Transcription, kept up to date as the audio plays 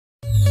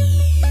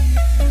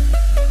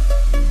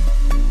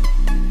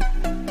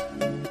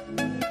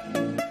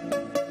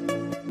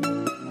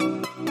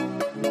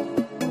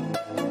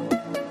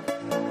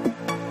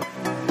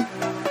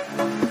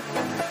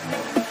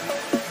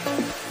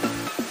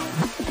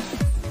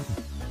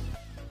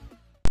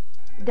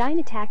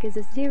Dynatac is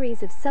a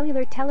series of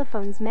cellular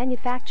telephones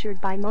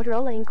manufactured by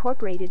Motorola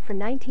Incorporated from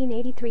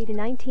 1983 to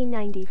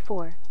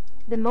 1994.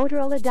 The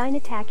Motorola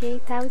Dynatac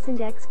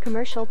A1000X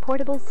commercial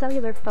portable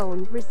cellular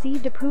phone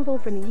received approval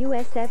from the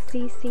US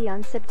FCC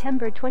on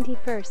September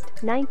 21,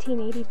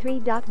 1983.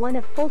 One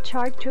a full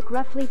charge took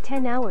roughly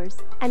 10 hours,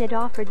 and it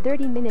offered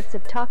 30 minutes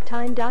of talk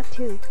time.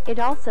 2. It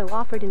also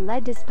offered an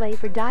LED display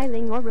for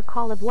dialing or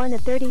recall of 1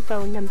 of 30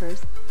 phone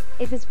numbers.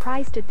 It was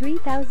priced at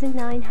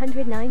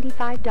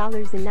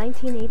 $3,995 in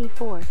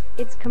 1984,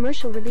 its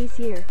commercial release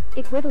year,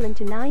 equivalent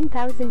to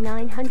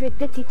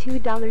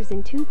 $9,952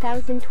 in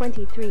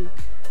 2023.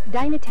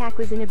 Dynatac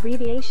was an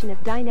abbreviation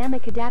of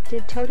Dynamic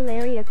Adaptive Total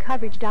Area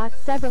Coverage.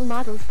 Several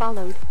models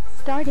followed,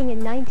 starting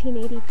in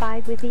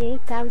 1985 with the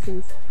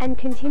 8000s, and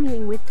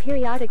continuing with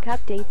periodic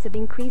updates of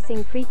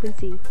increasing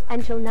frequency,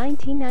 until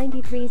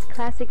 1993's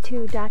Classic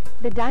 2.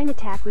 The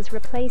Dynatac was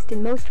replaced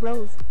in most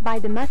roles by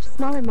the much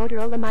smaller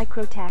Motorola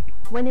Microtac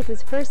when it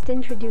was first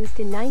introduced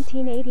in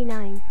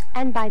 1989,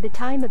 and by the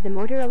time of the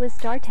Motorola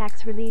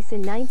StarTAC's release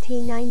in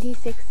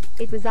 1996,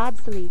 it was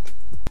obsolete.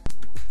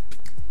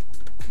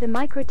 The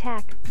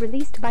Microtac,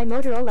 released by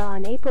Motorola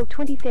on April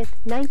 25,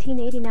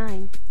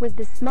 1989, was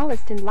the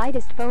smallest and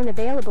lightest phone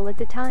available at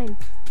the time.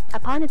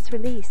 Upon its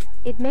release,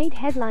 it made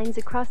headlines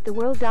across the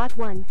world.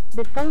 1.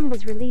 The phone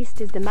was released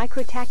as the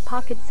Microtac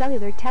Pocket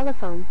Cellular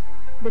Telephone.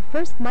 The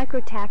first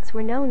Microtacs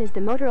were known as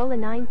the Motorola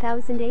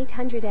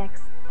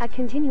 9800X, a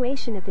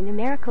continuation of the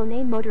numerical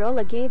name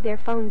Motorola gave their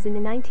phones in the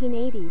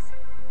 1980s.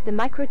 The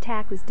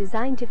Microtac was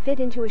designed to fit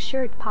into a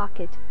shirt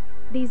pocket.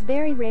 These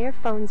very rare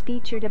phones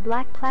featured a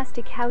black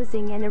plastic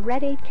housing and a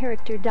red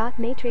 8-character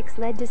matrix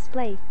LED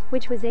display,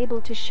 which was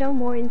able to show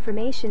more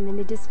information than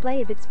the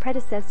display of its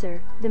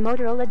predecessor, the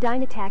Motorola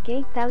Dynatac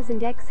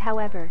 8000X.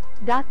 However,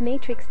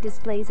 matrix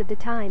displays of the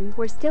time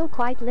were still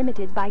quite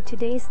limited by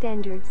today's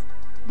standards.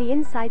 The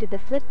inside of the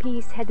flip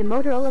piece had the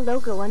Motorola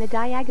logo on a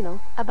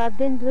diagonal, above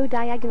thin blue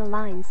diagonal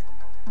lines.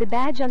 The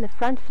badge on the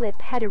front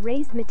flip had a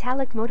raised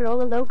metallic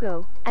Motorola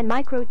logo, and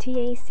Micro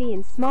TAC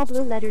in small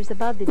blue letters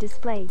above the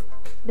display.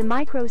 The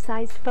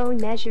micro-sized phone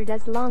measured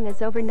as long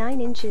as over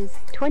 9 inches,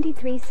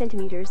 23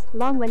 centimeters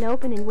long when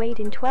open, and weighed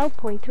in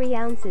 12.3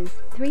 ounces,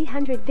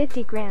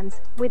 350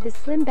 grams, with the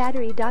slim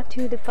battery.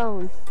 2. The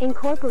phone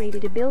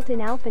incorporated a built-in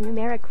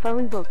alphanumeric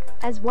phone book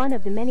as one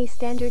of the many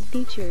standard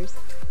features.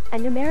 A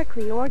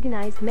numerically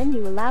organized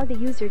menu allowed the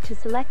user to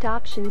select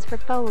options for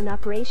phone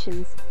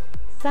operations.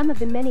 Some of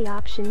the many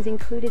options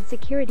included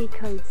security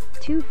codes,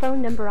 2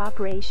 phone number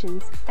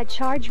operations, a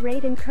charge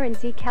rate and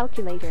currency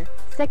calculator,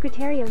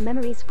 secretarial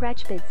memory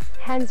scratch bits,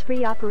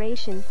 hands-free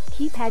operation,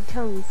 keypad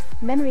tones,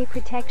 memory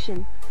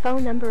protection,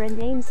 phone number and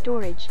name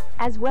storage,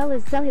 as well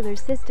as cellular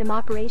system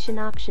operation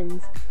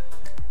options.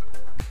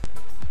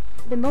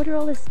 The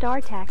Motorola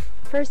StarTAC,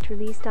 first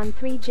released on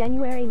 3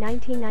 January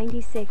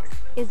 1996,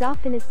 is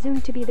often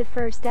assumed to be the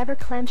first ever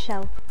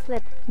clamshell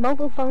flip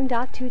mobile phone.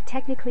 2.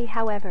 Technically,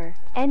 however,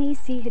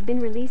 NEC had been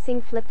releasing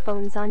flip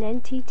phones on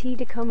NTT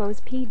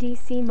Docomo's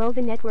PDC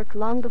MOVA network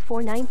long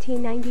before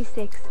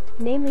 1996,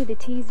 namely the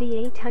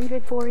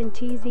TZ804 and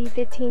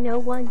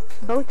TZ1501,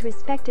 both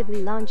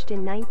respectively launched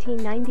in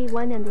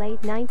 1991 and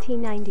late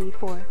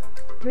 1994.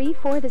 3.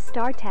 4. The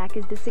StarTAC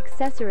is the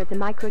successor of the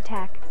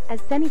Microtac,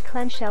 as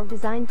semi-clamshell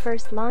design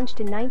first launched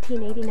in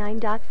 1989.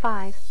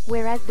 5.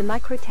 Whereas the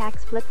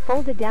Microtac's flip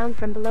folded down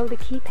from below the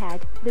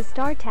keypad, the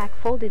StarTAC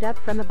folded up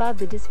from above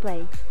the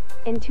display.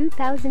 In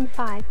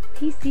 2005,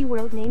 PC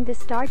World named the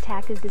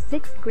StarTAC as the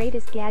 6th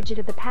greatest gadget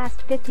of the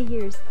past 50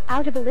 years,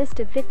 out of a list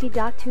of 50.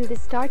 2. The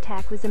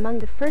StarTAC was among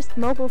the first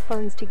mobile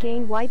phones to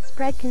gain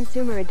widespread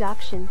consumer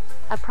adoption.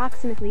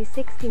 Approximately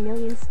 60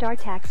 million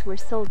StarTACs were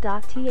sold. The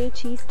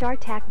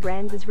StarTAC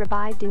brand was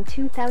revived in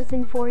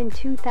 2004 and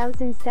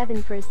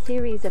 2007 for a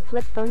series of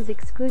flip phones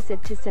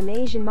exclusive to some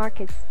Asian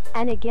markets,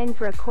 and again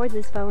for a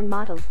cordless phone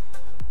model.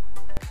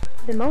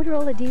 The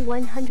Motorola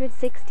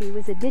D160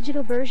 was a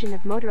digital version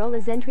of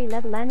Motorola's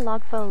entry-level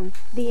analog phone,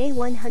 the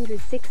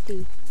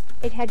A160.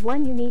 It had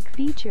one unique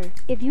feature: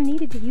 if you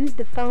needed to use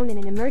the phone in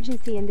an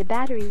emergency and the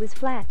battery was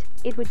flat,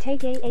 it would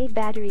take AA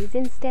batteries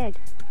instead.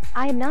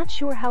 I am not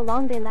sure how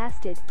long they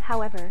lasted.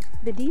 However,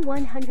 the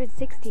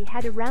D160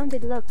 had a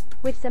rounded look,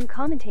 which some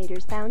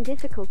commentators found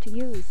difficult to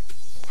use.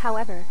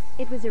 However,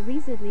 it was a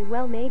reasonably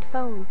well-made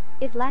phone,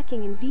 if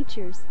lacking in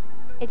features.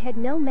 It had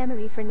no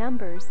memory for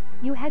numbers,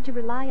 you had to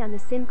rely on the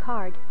SIM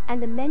card,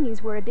 and the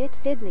menus were a bit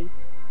fiddly.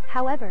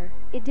 However,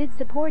 it did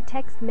support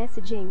text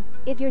messaging,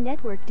 if your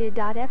network did.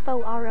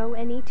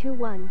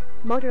 FORONE21,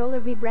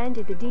 Motorola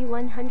rebranded the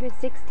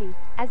D160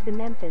 as the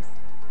Memphis.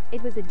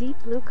 It was a deep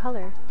blue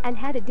color, and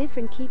had a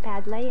different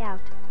keypad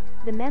layout.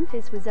 The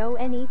Memphis was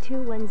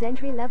ONE21's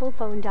entry-level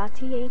phone. The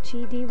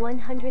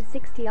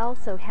D160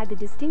 also had the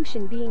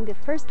distinction being the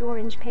first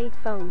orange paid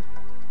phone.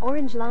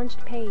 Orange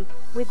launched paid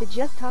with the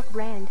Just Talk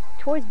brand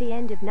towards the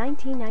end of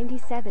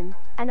 1997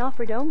 and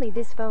offered only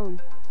this phone.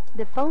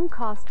 The phone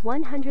cost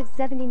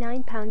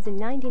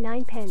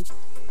 £179.99.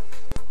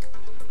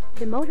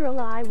 The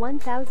Motorola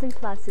i1000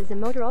 Plus is a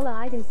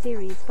Motorola i10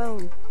 series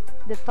phone.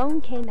 The phone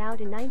came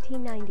out in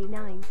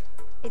 1999.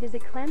 It is a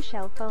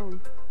clamshell phone.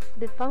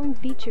 The phone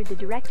featured the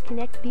Direct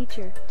Connect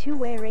feature,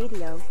 two-way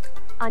radio.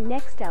 On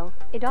Nextel,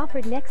 it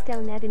offered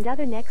Nextelnet and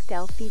other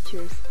Nextel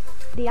features.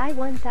 The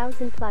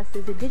i1000 Plus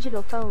is a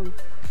digital phone.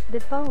 The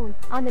phone,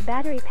 on the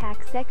battery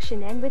pack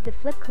section and with the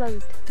flip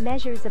closed,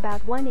 measures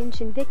about 1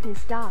 inch in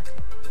thickness.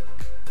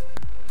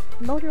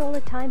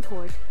 Motorola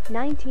Timeport,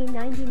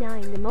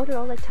 1999. The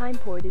Motorola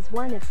Timeport is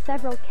one of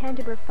several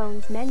Canterbury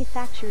phones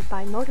manufactured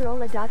by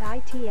Motorola.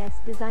 Its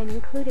design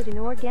included an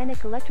organic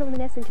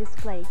electroluminescent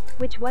display,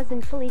 which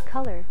wasn't fully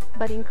color,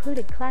 but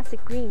included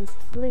classic greens,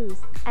 blues,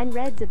 and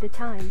reds of the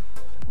time.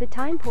 The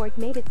Timeport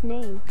made its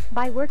name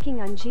by working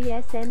on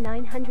GSM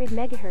 900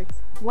 MHz,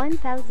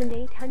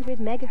 1800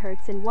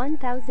 MHz and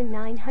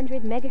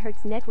 1900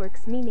 MHz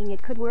networks, meaning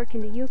it could work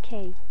in the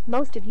UK,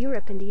 most of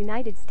Europe and the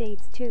United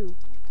States too.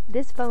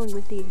 This phone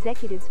was the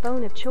executive's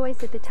phone of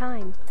choice at the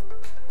time.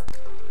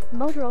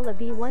 Motorola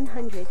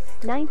V100,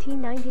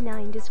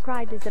 1999.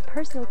 Described as a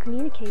personal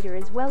communicator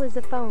as well as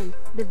a phone,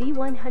 the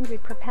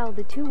V100 propelled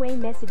the two-way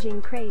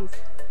messaging craze.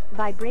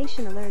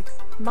 Vibration alerts,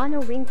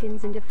 mono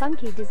ringtones and a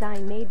funky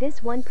design made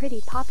this one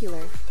pretty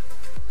popular.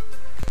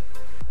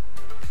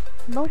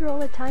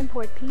 Motorola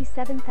Timeport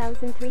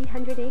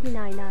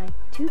P7389i,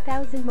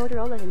 2000.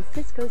 Motorola and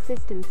Cisco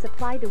Systems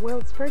supplied the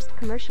world's first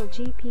commercial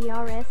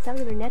GPRS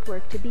cellular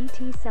network to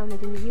BT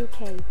Cellnet in the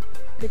UK.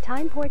 The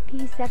Timeport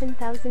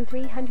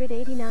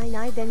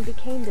P7389i then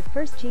became the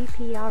first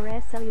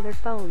GPRS cellular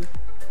phone.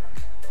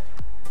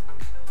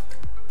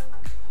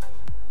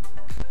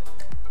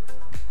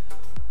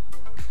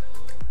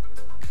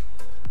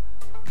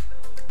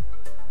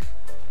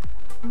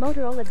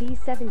 Motorola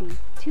V70,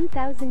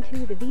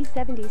 2002. The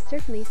V70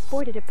 certainly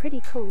sported a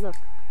pretty cool look.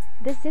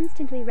 This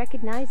instantly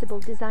recognizable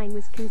design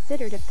was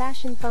considered a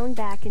fashion phone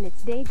back in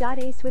its day.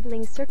 A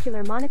swiveling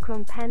circular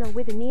monochrome panel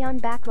with a neon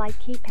backlight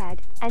keypad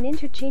and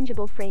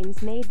interchangeable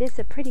frames made this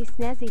a pretty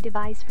snazzy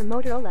device for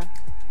Motorola.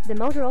 The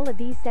Motorola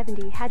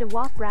V70 had a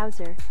WAP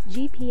browser,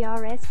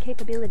 GPRS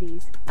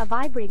capabilities, a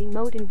vibrating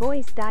mode and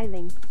voice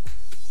dialing.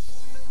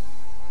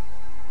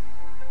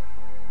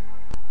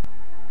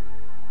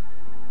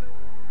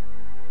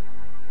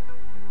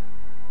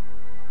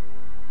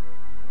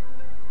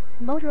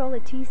 Motorola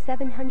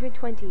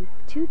T720,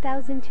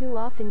 2002.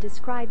 Often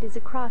described as a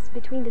cross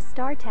between the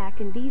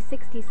StarTAC and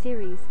V60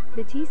 series,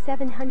 the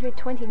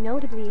T720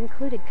 notably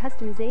included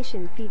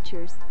customization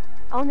features.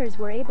 Owners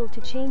were able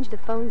to change the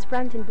phone's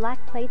front and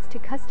back plates to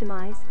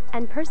customize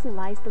and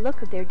personalize the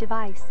look of their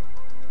device.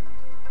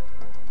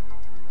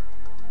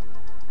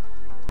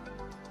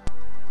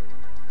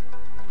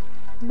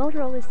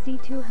 Motorola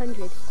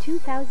C200,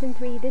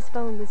 2003. This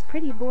phone was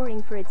pretty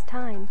boring for its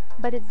time,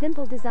 but its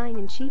simple design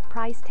and cheap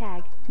price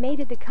tag made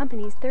it the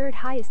company's third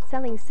highest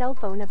selling cell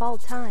phone of all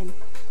time.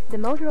 The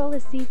Motorola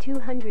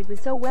C200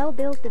 was so well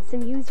built that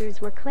some users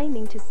were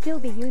claiming to still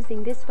be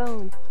using this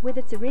phone with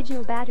its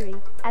original battery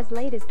as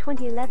late as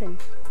 2011.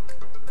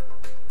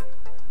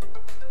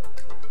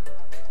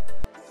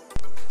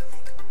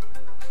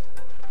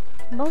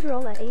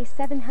 Motorola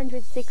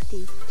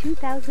A760,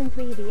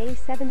 2003. The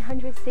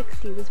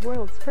A760 was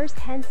world's first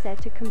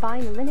handset to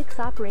combine a Linux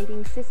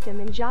operating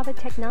system and Java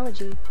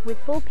technology with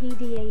full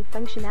PDA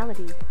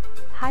functionality.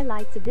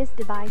 Highlights of this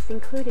device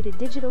included a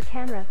digital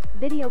camera,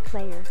 video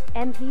player,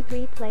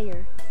 MP3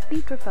 player,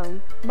 speakerphone,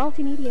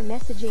 multimedia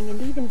messaging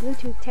and even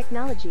Bluetooth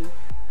technology.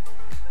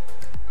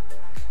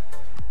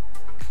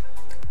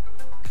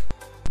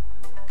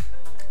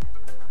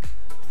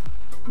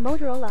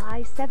 Motorola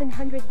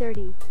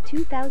i730,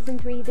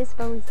 2003. This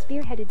phone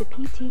spearheaded the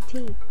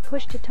PTT,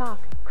 push-to-talk,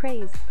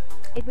 craze.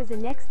 It was a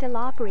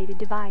Nextel-operated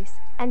device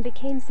and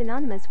became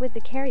synonymous with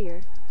the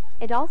carrier.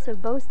 It also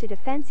boasted a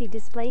fancy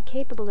display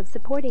capable of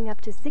supporting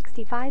up to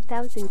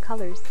 65,000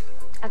 colors.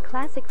 A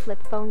classic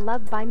flip phone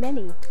loved by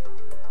many.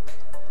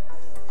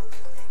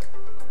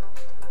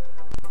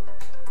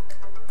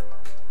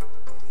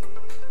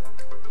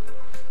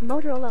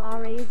 Motorola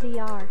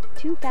RAZR,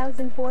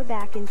 2004.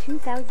 Back in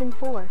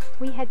 2004,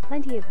 we had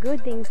plenty of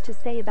good things to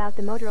say about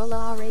the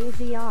Motorola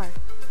RAZR.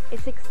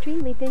 Its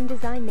extremely thin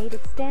design made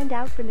it stand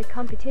out from the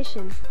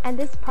competition, and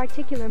this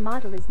particular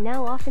model is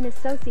now often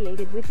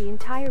associated with the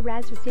entire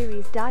RAZR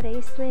series.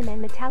 A slim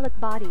and metallic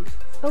body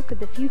spoke of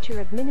the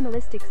future of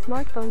minimalistic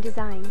smartphone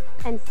design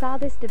and saw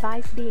this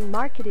device being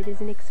marketed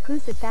as an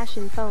exclusive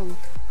fashion phone.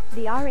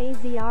 The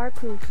RAZR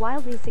proved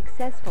wildly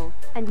successful,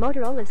 and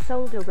Motorola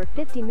sold over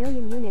 50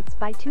 million units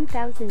by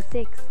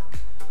 2006.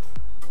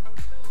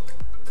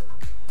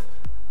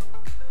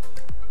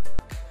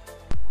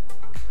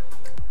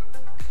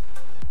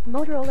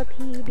 Motorola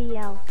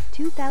PEBL,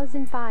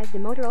 2005. The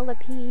Motorola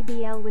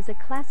PEBL was a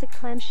classic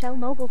clamshell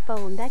mobile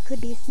phone that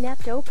could be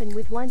snapped open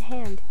with one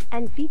hand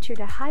and featured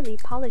a highly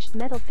polished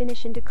metal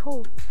finish and a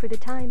cool, for the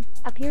time,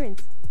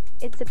 appearance.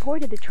 It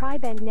supported the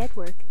tri-band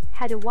network,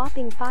 had a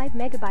whopping 5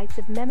 megabytes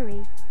of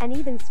memory, and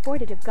even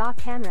sported a GA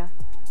camera.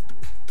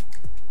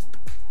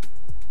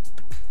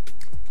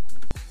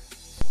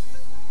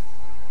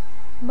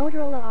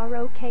 Motorola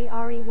ROK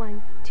RE1,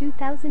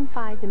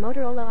 2005. The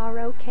Motorola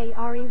ROK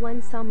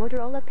RE1 saw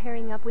Motorola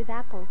pairing up with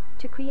Apple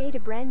to create a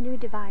brand new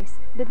device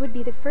that would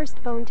be the first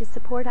phone to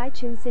support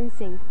iTunes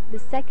in-sync, the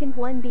second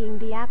one being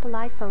the Apple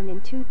iPhone in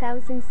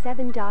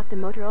 2007. The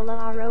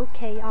Motorola ROK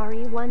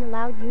RE1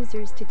 allowed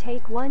users to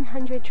take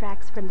 100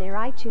 tracks from their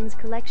iTunes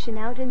collection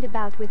out and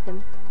about with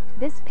them.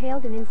 This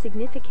paled in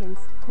insignificance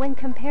when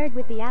compared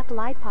with the Apple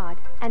iPod,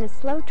 and a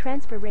slow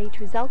transfer rate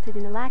resulted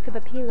in a lack of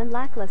appeal and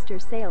lackluster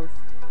sales.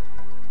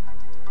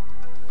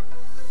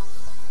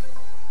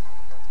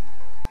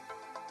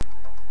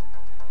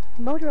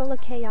 Motorola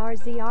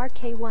KRZR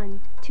K1,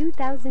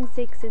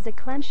 2006 is a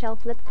clamshell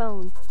flip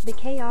phone. The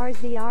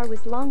KRZR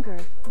was longer,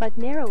 but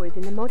narrower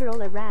than the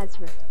Motorola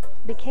Razr.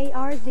 The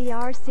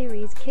KRZR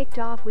series kicked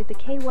off with the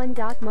K1.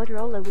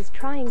 Motorola was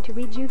trying to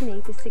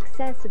rejuvenate the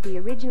success of the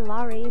original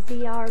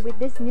RAZR with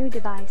this new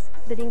device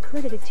that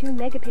included a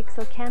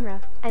 2-megapixel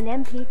camera, an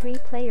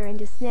MP3 player and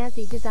a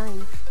snazzy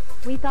design.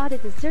 We thought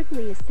it was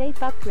certainly a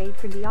safe upgrade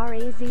from the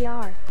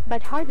RAZR,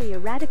 but hardly a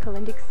radical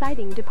and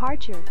exciting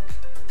departure.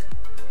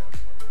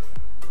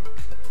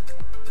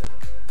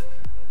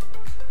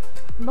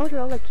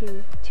 Motorola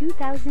Q,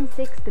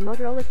 2006. The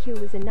Motorola Q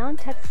was a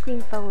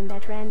non-touchscreen phone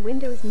that ran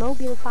Windows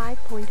Mobile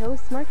 5.0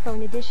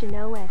 Smartphone Edition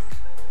OS.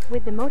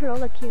 With the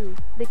Motorola Q,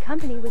 the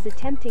company was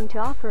attempting to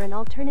offer an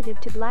alternative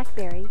to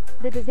BlackBerry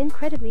that was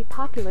incredibly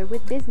popular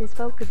with business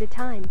folk of the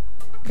time.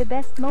 The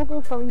best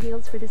mobile phone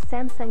deals for the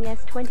Samsung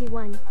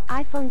S21,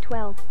 iPhone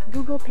 12,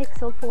 Google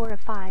Pixel 4a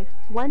 5,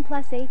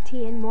 OnePlus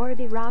 8T and more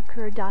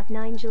occurred.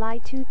 9 July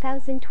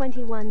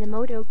 2021. The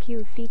Moto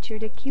Q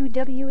featured a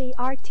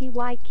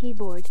QWERTY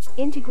keyboard,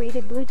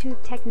 integrated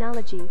Bluetooth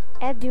technology,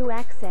 EVDU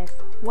access,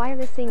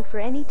 wireless sync for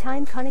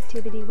anytime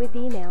connectivity with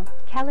email,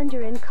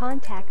 calendar and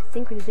contact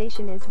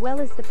synchronization, as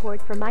well as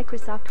support for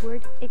Microsoft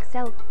Word,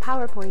 Excel,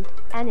 PowerPoint,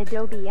 and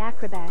Adobe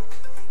Acrobat.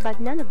 But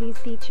none of these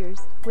features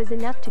was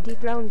enough to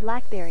dethrone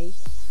BlackBerry.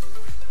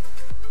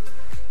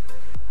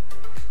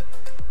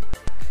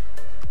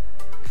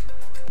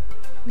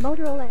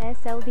 Motorola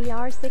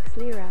SLVR 6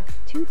 Lira,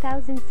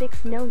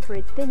 2006. Known for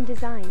its thin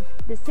design,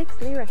 the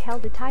 6 Lira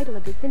held the title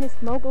of the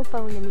thinnest mobile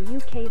phone in the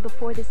UK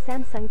before the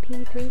Samsung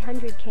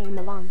P300 came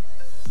along.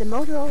 The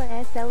Motorola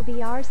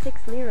SLVR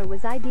 6 Lira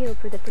was ideal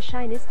for the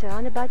fashionista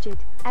on a budget,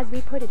 as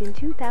we put it in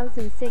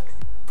 2006.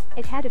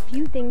 It had a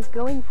few things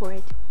going for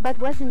it, but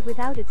wasn't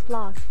without its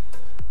flaws.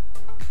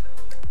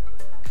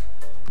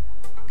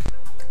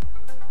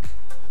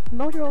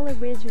 Motorola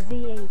Razr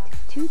Z8,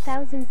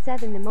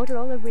 2007. The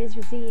Motorola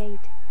Razr Z8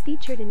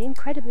 featured an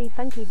incredibly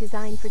funky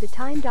design for the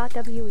time.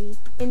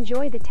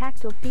 Enjoy the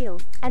tactile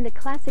feel and the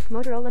classic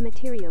Motorola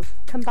materials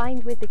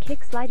combined with the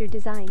kick slider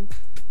design.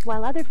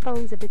 While other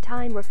phones of the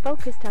time were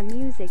focused on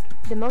music,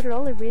 the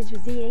Motorola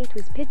Razr Z8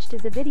 was pitched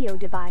as a video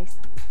device.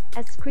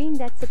 A screen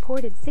that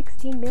supported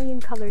 16 million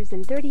colors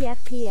and 30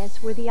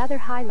 FPS were the other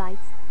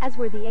highlights, as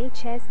were the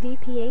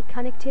HSDPA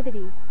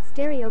connectivity,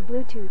 stereo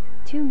Bluetooth,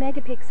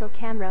 2-megapixel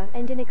camera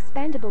and an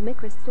expandable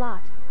micro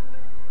slot.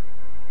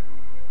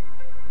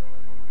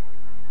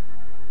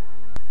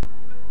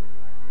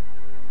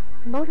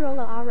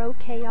 Motorola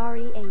ROK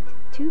RE8,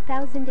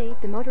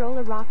 2008. The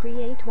Motorola ROK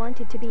RE8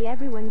 wanted to be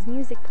everyone's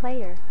music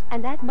player,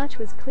 and that much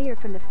was clear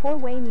from the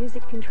 4-way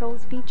music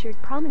controls featured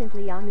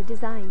prominently on the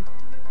design.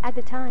 At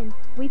the time,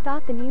 we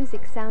thought the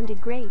music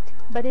sounded great,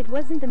 but it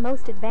wasn't the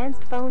most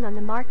advanced phone on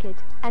the market,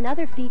 and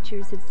other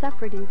features had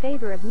suffered in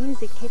favor of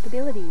music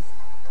capabilities.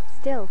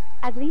 Still,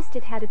 at least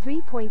it had a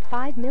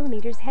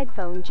 3.5mm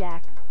headphone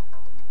jack.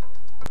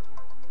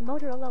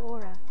 Motorola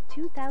Aura,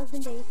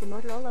 2008. The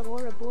Motorola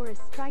Aura bore a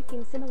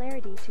striking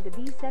similarity to the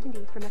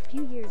V70 from a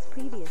few years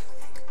previous.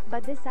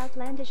 But this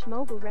outlandish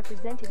mobile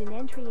represented an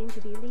entry into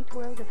the elite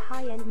world of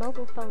high-end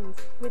mobile phones,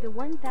 with a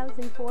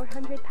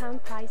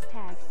 £1,400 price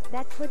tag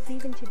that puts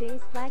even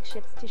today's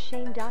flagships to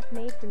shame.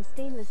 Made from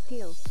stainless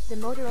steel, the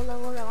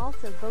Motorola Aura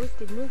also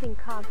boasted moving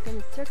cogs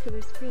and a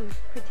circular screen,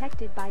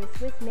 protected by a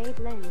Swiss-made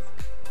lens.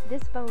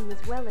 This phone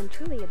was well and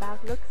truly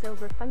about looks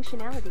over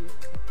functionality.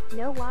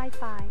 No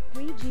Wi-Fi,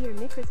 3G or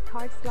micro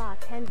card slot,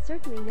 and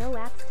certainly no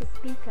apps to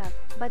speak of,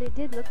 but it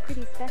did look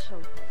pretty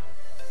special.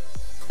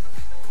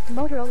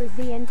 Motorola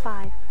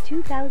ZN5,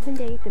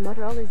 2008. The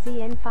Motorola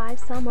ZN5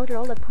 saw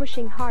Motorola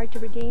pushing hard to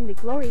regain the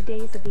glory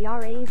days of the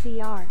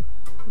RAZR.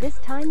 This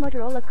time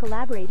Motorola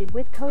collaborated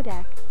with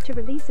Kodak to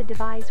release a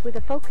device with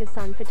a focus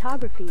on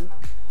photography.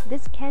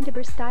 This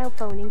Canterbury-style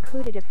phone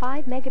included a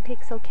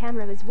 5-megapixel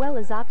camera as well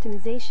as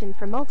optimization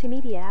for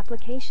multimedia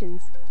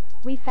applications.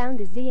 We found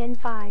the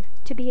ZN5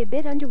 to be a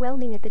bit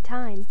underwhelming at the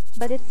time,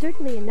 but it's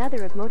certainly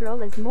another of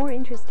Motorola's more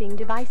interesting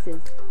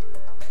devices.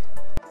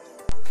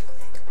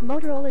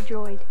 Motorola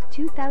Droid,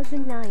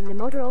 2009. The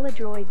Motorola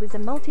Droid was a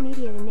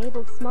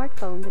multimedia-enabled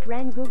smartphone that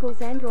ran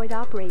Google's Android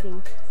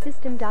operating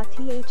system. The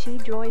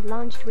Droid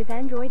launched with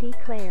Android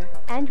Eclair,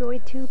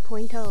 Android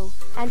 2.0,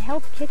 and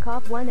helped kick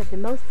off one of the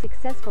most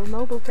successful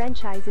mobile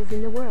franchises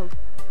in the world.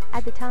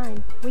 At the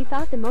time, we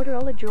thought the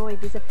Motorola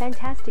Droid was a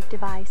fantastic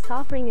device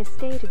offering a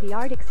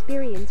state-of-the-art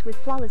experience with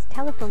flawless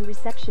telephone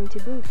reception to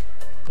boot.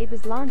 It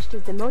was launched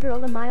as the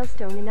Motorola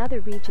Milestone in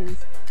other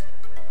regions.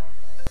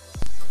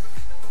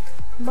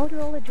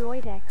 Motorola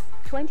Droid X,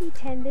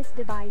 2010. This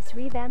device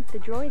revamped the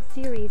Droid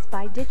series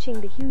by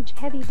ditching the huge,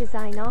 heavy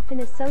design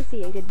often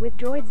associated with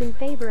Droids in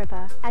favor of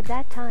a, at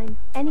that time,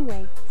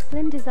 anyway,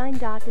 slim design.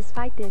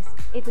 Despite this,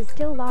 it was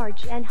still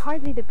large and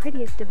hardly the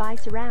prettiest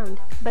device around,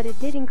 but it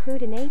did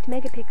include an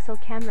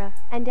 8-megapixel camera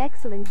and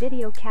excellent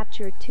video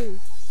capture too.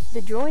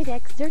 The Droid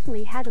X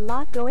certainly had a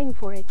lot going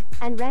for it,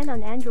 and ran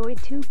on Android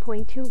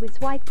 2.2 with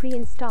Swipe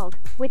pre-installed,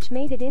 which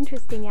made it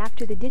interesting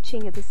after the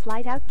ditching of the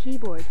slide-out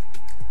keyboard.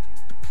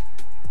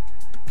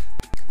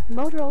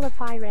 Motorola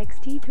Fire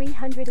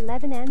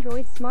XT311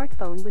 Android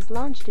smartphone was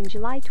launched in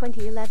July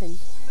 2011.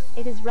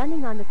 It is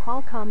running on the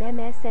Qualcomm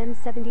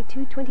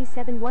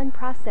MSM72271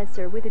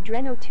 processor with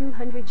Adreno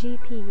 200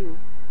 GPU.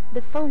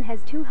 The phone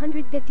has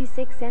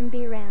 256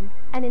 MB RAM,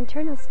 and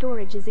internal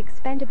storage is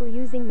expandable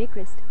using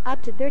microSD,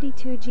 up to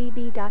 32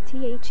 GB. The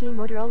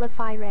Motorola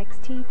Fire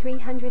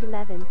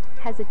XT311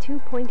 has a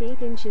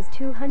 2.8 inches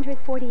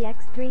 240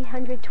 x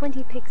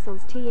 320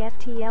 pixels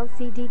TFT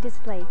LCD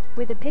display,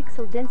 with a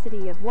pixel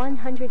density of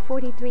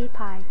 143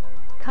 pi.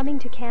 Coming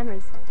to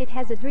cameras, it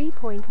has a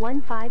 3.15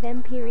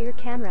 MP rear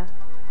camera.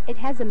 It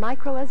has a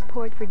micro-USB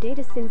port for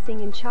data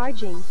sensing and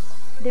charging.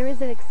 There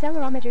is an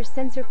accelerometer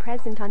sensor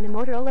present on the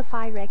Motorola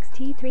Fire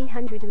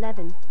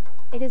XT311.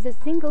 It is a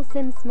single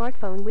SIM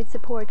smartphone with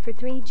support for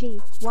 3G,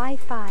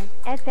 Wi-Fi,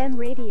 FM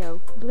radio,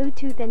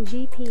 Bluetooth and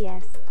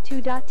GPS.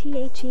 The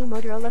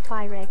Motorola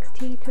Fire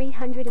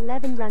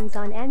XT311 runs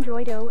on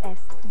Android OS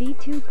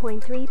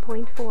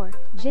v2.3.4,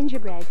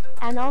 Gingerbread,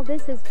 and all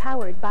this is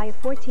powered by a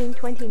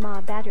 1420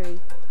 mAh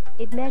battery.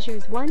 It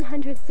measures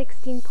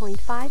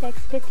 116.5 x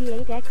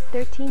 58 x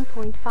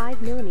 13.5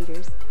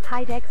 mm,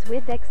 height x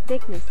width x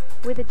thickness,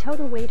 with a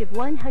total weight of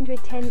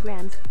 110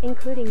 grams,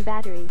 including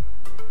battery.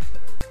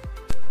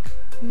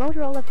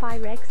 Motorola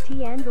Fire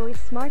XT Android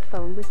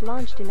smartphone was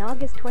launched in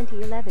August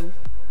 2011.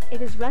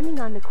 It is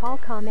running on the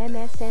Qualcomm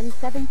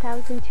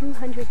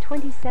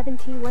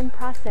MSM72271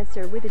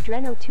 processor with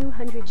Adreno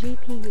 200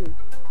 GPU.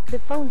 The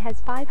phone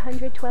has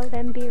 512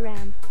 MB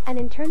RAM, and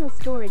internal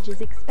storage is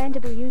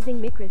expandable using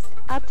microSD,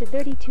 up to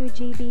 32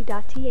 GB.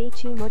 The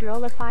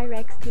Motorola Fire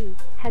XT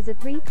has a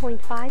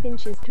 3.5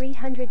 inches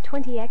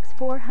 320 x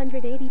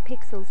 480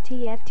 pixels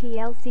TFT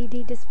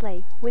LCD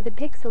display, with a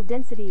pixel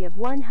density of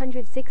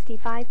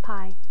 165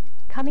 pi.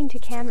 Coming to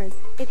cameras,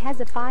 it has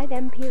a 5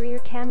 MP rear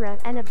camera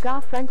and a GA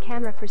front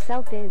camera for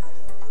selfies.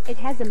 It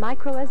has a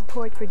micro-USB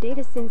port for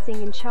data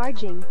sensing and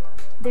charging.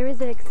 There is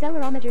an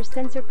accelerometer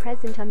sensor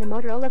present on the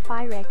Motorola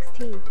Fire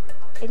XT.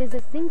 It is a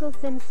single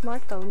SIM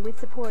smartphone with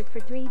support for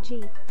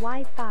 3G,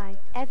 Wi-Fi,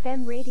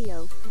 FM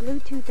radio,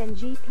 Bluetooth and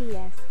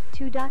GPS.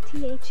 The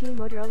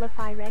Motorola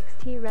Fire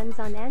XT runs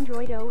on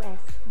Android OS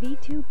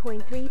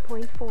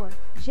v2.3.4,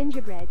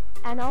 Gingerbread,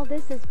 and all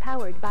this is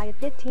powered by a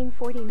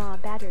 1540 mAh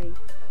battery.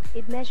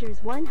 It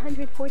measures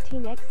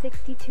 114 x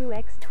 62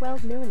 x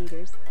 12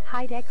 mm,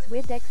 height x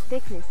width x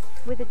thickness,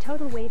 with a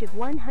total weight of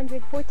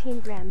 114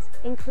 grams,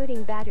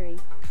 including battery.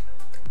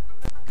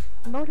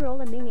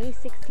 Motorola Ming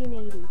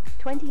A1680,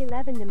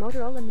 2011. The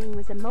Motorola Ming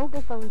was a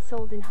mobile phone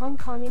sold in Hong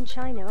Kong and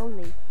China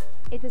only.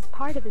 It was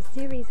part of a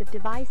series of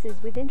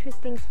devices with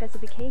interesting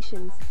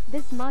specifications.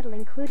 This model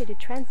included a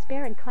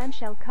transparent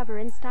clamshell cover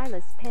and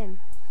stylus pen.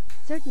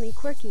 Certainly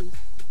quirky.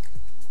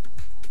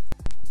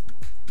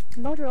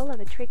 Motorola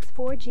Matrix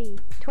 4G,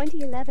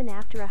 2011.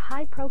 After a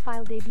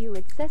high-profile debut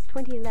at CES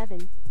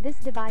 2011, this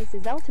device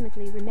is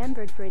ultimately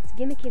remembered for its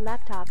gimmicky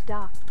laptop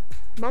dock.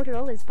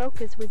 Motorola's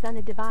focus was on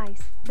a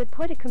device that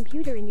put a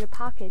computer in your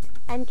pocket,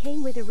 and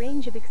came with a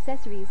range of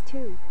accessories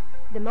too.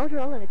 The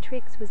Motorola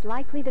Matrix was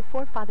likely the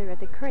forefather of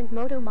the current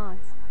Moto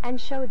mods,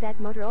 and showed that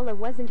Motorola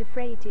wasn't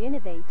afraid to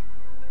innovate.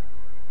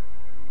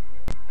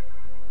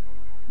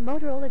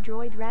 Motorola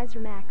Droid Razr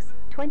Max,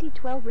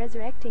 2012.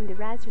 Resurrecting the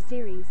Razr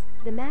series,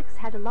 the Max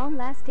had a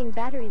long-lasting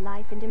battery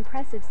life and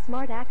impressive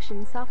smart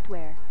action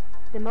software.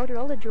 The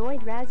Motorola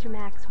Droid Razr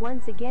Max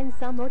once again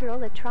saw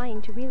Motorola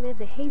trying to relive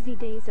the hazy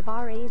days of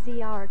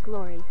RAZR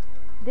glory.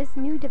 This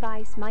new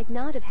device might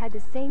not have had the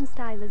same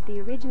style as the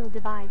original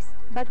device,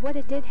 but what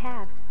it did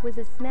have was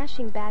a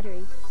smashing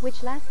battery,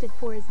 which lasted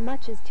for as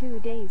much as 2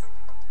 days.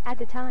 At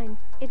the time,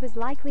 it was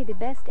likely the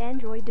best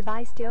Android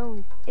device to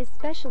own,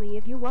 especially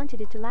if you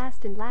wanted it to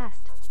last and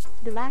last.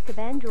 The lack of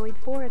Android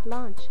 4 at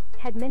launch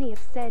had many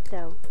upset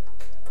though.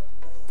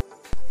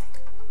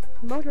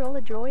 Motorola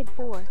Droid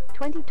 4,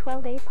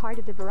 2012. A part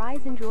of the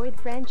Verizon Droid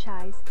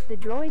franchise, the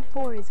Droid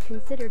 4 is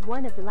considered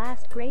one of the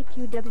last great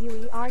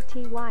QWERTY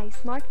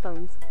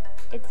smartphones.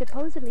 It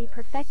supposedly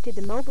perfected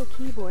the mobile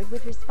keyboard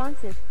with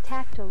responsive,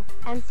 tactile,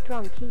 and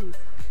strong keys.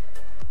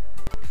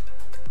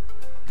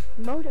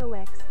 Moto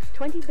X,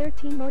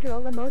 2013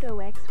 Motorola Moto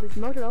X was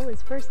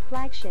Motorola's first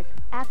flagship,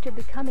 after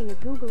becoming a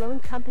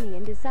Google-owned company,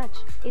 and as such,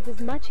 it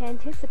was much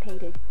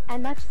anticipated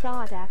and much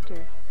sought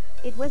after.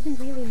 It wasn't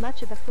really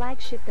much of a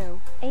flagship though,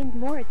 aimed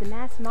more at the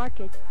mass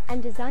market,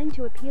 and designed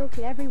to appeal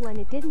to everyone.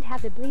 It didn't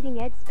have the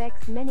bleeding-edge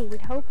specs many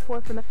would hope for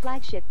from a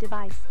flagship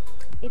device.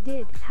 It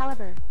did,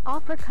 however,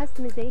 offer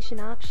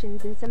customization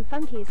options and some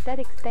funky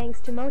aesthetics thanks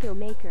to Moto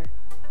Maker.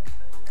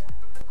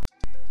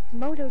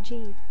 Moto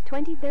G,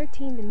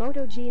 2013 The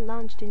Moto G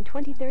launched in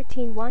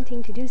 2013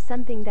 wanting to do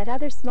something that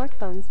other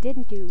smartphones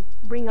didn't do,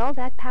 bring all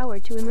that power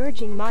to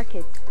emerging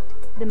markets.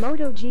 The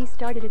Moto G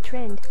started a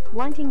trend,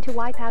 wanting to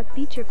wipe out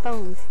feature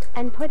phones,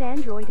 and put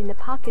Android in the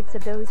pockets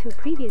of those who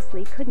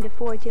previously couldn't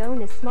afford to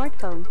own a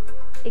smartphone.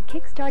 It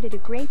kick-started a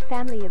great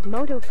family of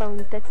Moto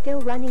phones that's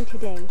still running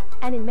today,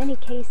 and in many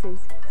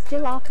cases,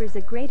 still offers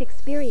a great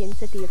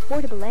experience at the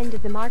affordable end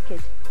of the market.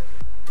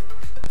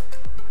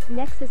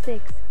 Nexus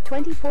 6,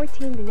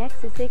 2014 The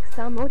Nexus 6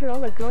 saw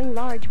Motorola going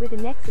large with a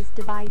Nexus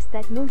device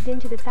that moved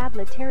into the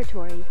phablet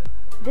territory.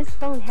 This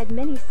phone had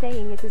many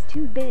saying it was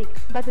too big,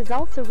 but was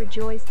also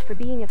rejoiced for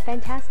being a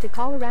fantastic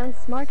all-around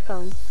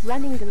smartphone,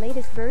 running the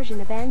latest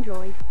version of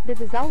Android, that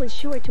was always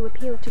sure to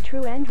appeal to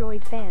true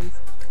Android fans.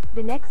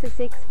 The Nexus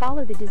 6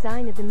 followed the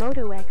design of the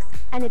Moto X,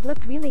 and it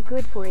looked really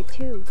good for it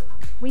too.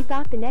 We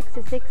thought the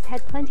Nexus 6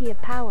 had plenty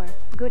of power,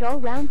 good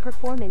all-round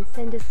performance,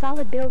 and a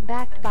solid build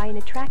backed by an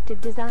attractive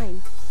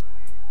design.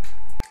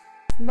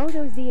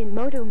 Moto Z and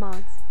Moto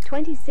Mods,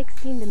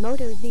 2016 The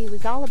Moto Z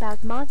was all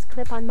about mods,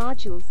 clip-on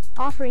modules,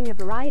 offering a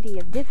variety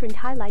of different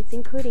highlights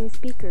including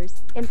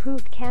speakers,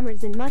 improved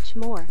cameras and much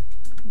more.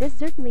 This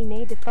certainly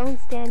made the phone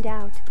stand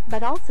out,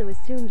 but also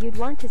assumed you'd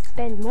want to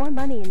spend more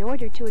money in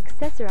order to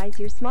accessorize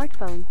your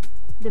smartphone.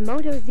 The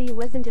Moto Z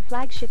wasn't a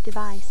flagship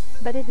device,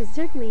 but it was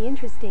certainly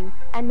interesting,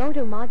 and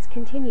Moto Mods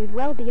continued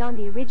well beyond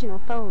the original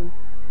phone.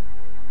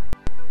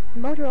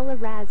 Motorola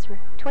Razr,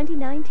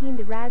 2019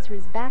 The Razr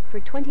is back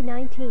for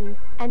 2019,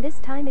 and this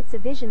time it's a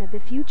vision of the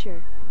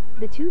future.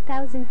 The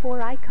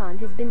 2004 icon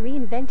has been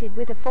reinvented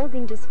with a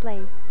folding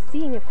display,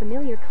 seeing a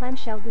familiar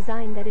clamshell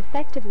design that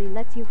effectively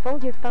lets you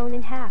fold your phone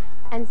in half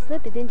and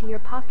slip it into your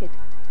pocket.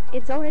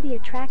 It's already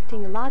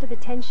attracting a lot of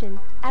attention,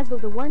 as will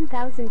the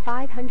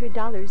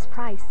 $1,500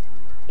 price.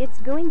 It's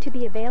going to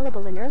be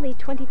available in early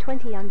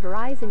 2020 on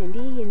Verizon and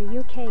EE in the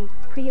UK.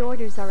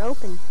 Pre-orders are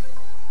open.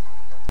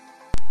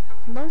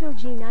 Moto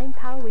G9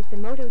 Power. With the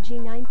Moto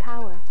G9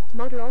 Power,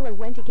 Motorola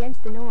went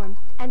against the norm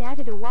and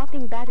added a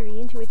whopping battery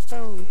into its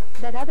phone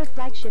that other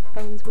flagship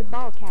phones would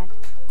balk at.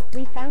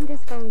 We found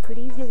this phone could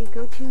easily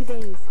go 2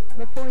 days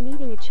before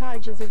needing a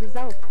charge as a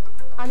result.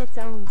 On its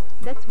own,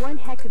 that's one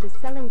heck of a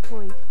selling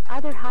point.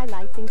 Other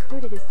highlights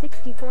included a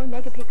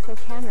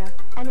 64-megapixel camera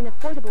and an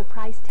affordable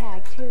price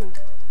tag too.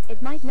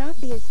 It might not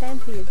be as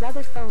fancy as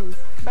other phones,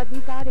 but we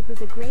thought it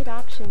was a great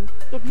option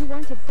if you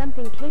wanted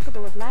something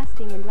capable of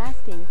lasting and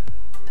lasting.